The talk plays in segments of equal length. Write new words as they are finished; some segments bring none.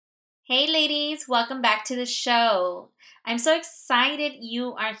Hey ladies, welcome back to the show. I'm so excited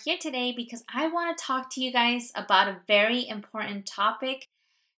you are here today because I want to talk to you guys about a very important topic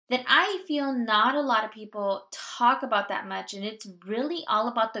that I feel not a lot of people talk about that much, and it's really all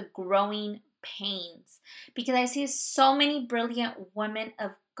about the growing pains. Because I see so many brilliant women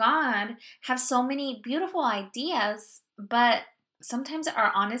of God have so many beautiful ideas, but sometimes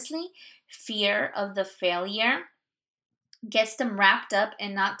are honestly fear of the failure gets them wrapped up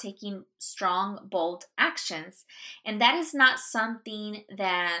in not taking strong, bold actions. And that is not something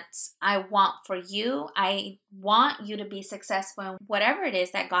that I want for you. I want you to be successful in whatever it is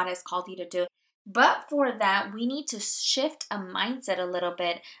that God has called you to do. But for that, we need to shift a mindset a little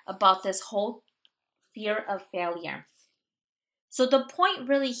bit about this whole fear of failure. So the point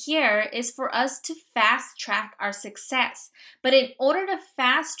really here is for us to fast track our success. But in order to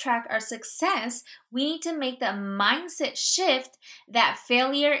fast track our success, we need to make the mindset shift that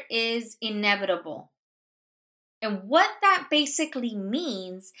failure is inevitable. And what that basically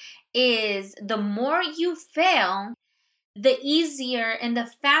means is the more you fail, the easier and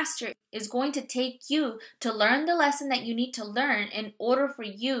the faster is going to take you to learn the lesson that you need to learn in order for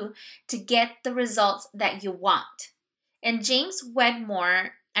you to get the results that you want. And James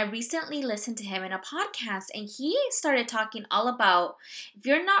Wedmore, I recently listened to him in a podcast, and he started talking all about if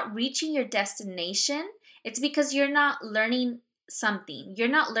you're not reaching your destination, it's because you're not learning something. You're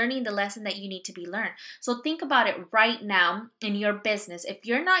not learning the lesson that you need to be learned. So think about it right now in your business. If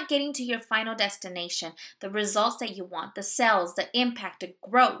you're not getting to your final destination, the results that you want, the sales, the impact, the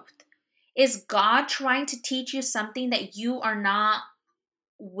growth, is God trying to teach you something that you are not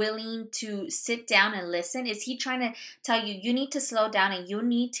willing to sit down and listen? Is he trying to tell you, you need to slow down and you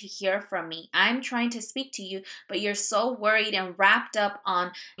need to hear from me? I'm trying to speak to you, but you're so worried and wrapped up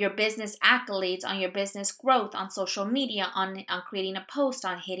on your business accolades, on your business growth, on social media, on creating a post,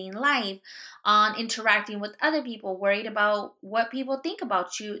 on hitting live, on interacting with other people, worried about what people think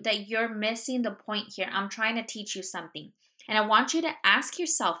about you, that you're missing the point here. I'm trying to teach you something. And I want you to ask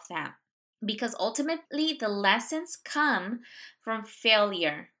yourself that, because ultimately the lessons come from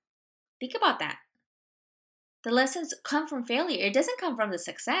failure. Think about that. The lessons come from failure. It doesn't come from the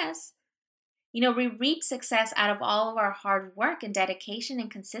success. We reap success out of all of our hard work and dedication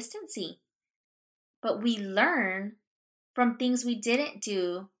and consistency. But we learn from things we didn't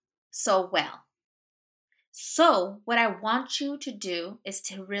do so well. So, what I want you to do is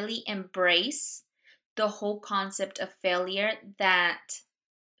to really embrace the whole concept of failure, that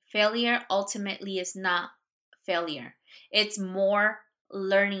failure ultimately is not failure. It's more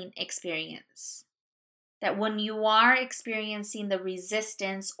learning experience. That when you are experiencing the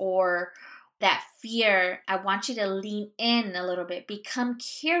resistance or that fear, I want you to lean in a little bit. Become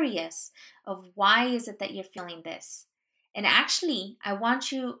curious of why is it that you're feeling this. And actually, I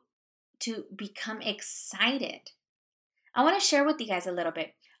want you to become excited. I want to share with you guys a little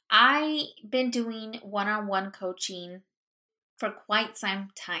bit. I've been doing one-on-one coaching for quite some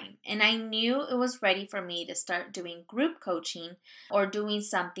time, and I knew it was ready for me to start doing group coaching or doing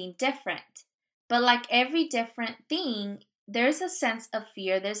something different. But like every different thing, there's a sense of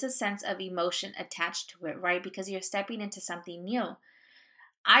fear, there's a sense of emotion attached to it, right? Because you're stepping into something new.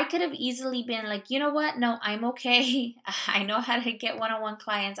 I could have easily been like, you know what? No, I'm okay. I know how to get one-on-one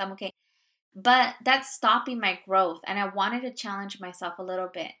clients. I'm okay. But that's stopping my growth, and I wanted to challenge myself a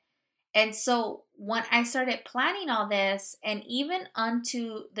little bit. And so when I started planning all this, and even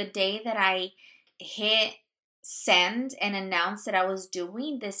unto the day that I hit send and announced that I was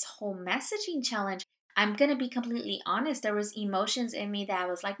doing this whole messaging challenge, I'm going to be completely honest. There was emotions in me that I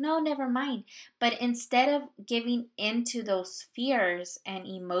was like, no, never mind. But instead of giving into those fears and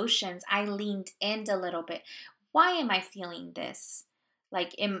emotions, I leaned in a little bit. Why am I feeling this?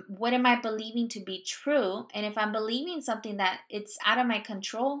 Like, what am I believing to be true? And if I'm believing something that it's out of my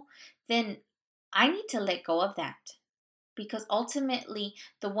control, then I need to let go of that, because ultimately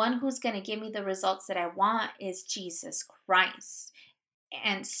the one who's going to give me the results that I want is Jesus Christ.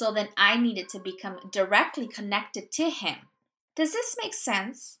 And so then I needed to become directly connected to him. Does this make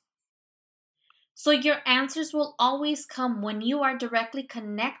sense? So your answers will always come when you are directly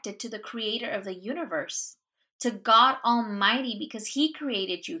connected to the creator of the universe, to God Almighty, because he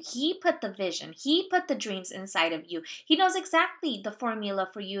created you. He put the vision. He put the dreams inside of you. He knows exactly the formula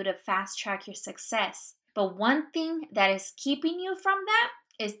for you to fast track your success. But one thing that is keeping you from that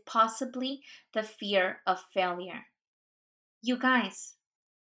is possibly the fear of failure. You guys,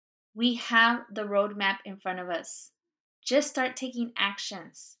 we have the roadmap in front of us. Just start taking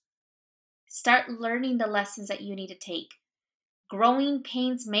actions. Start learning the lessons that you need to take. Growing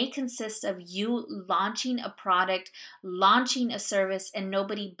pains may consist of you launching a product, launching a service, and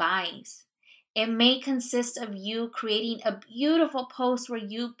nobody buys. It may consist of you creating a beautiful post where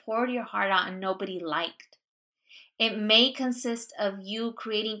you poured your heart out and nobody liked. It may consist of you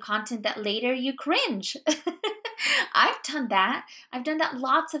creating content that later you cringe. I've done that. I've done that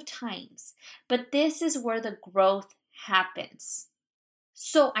lots of times. But this is where the growth happens.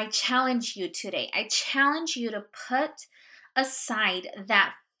 So I challenge you today. I challenge you to put aside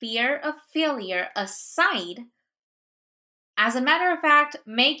that fear of failure aside. As a matter of fact,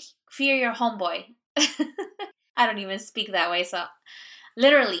 make fear your homeboy. I don't even speak that way, so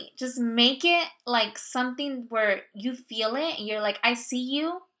literally, just make it like something where you feel it and you're like, I see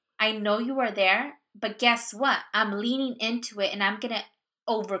you. I know you are there. But guess what? I'm leaning into it and I'm going to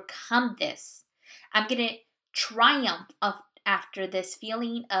overcome this. I'm going to triumph after this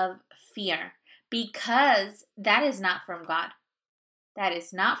feeling of fear because that is not from God. That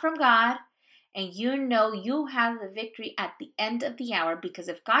is not from God. And you know you have the victory at the end of the hour, because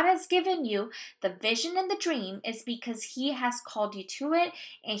if God has given you the vision and the dream, it's because He has called you to it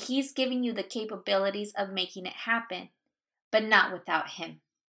and He's giving you the capabilities of making it happen, but not without Him.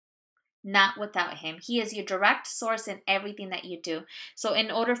 Not without Him. He is your direct source in everything that you do. So in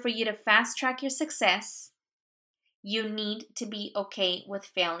order for you to fast track your success, you need to be okay with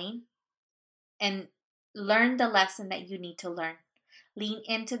failing and learn the lesson that you need to learn. Lean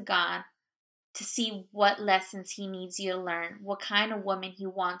into God to see what lessons He needs you to learn, what kind of woman He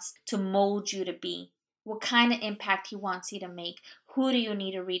wants to mold you to be, what kind of impact He wants you to make, who do you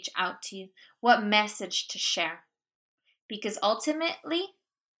need to reach out to, what message to share. Because ultimately,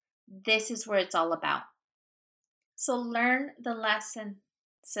 this is where it's all about. So learn the lesson,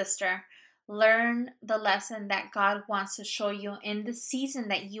 sister. Learn the lesson that God wants to show you in the season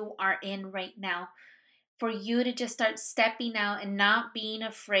that you are in right now. For you to just start stepping out and not being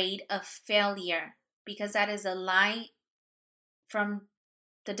afraid of failure, because that is a lie from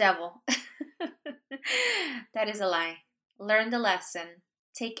the devil. That is a lie. Learn the lesson.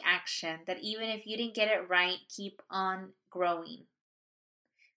 Take action. That even if you didn't get it right, keep on growing.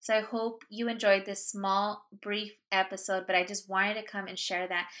 So I hope you enjoyed this small, brief episode, but I just wanted to come and share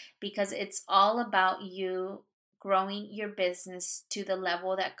that because it's all about you growing your business to the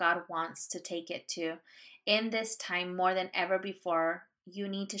level that God wants to take it to. In this time, more than ever before, you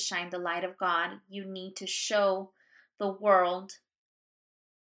need to shine the light of God. You need to show the world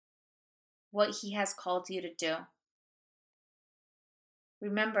what He has called you to do.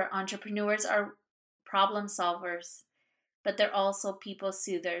 Remember, entrepreneurs are problem solvers, but they're also people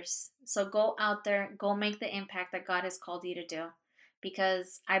soothers. So go out there, go make the impact that God has called you to do.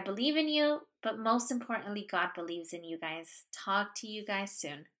 Because I believe in you, but most importantly, God believes in you guys. Talk to you guys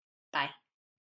soon. Bye.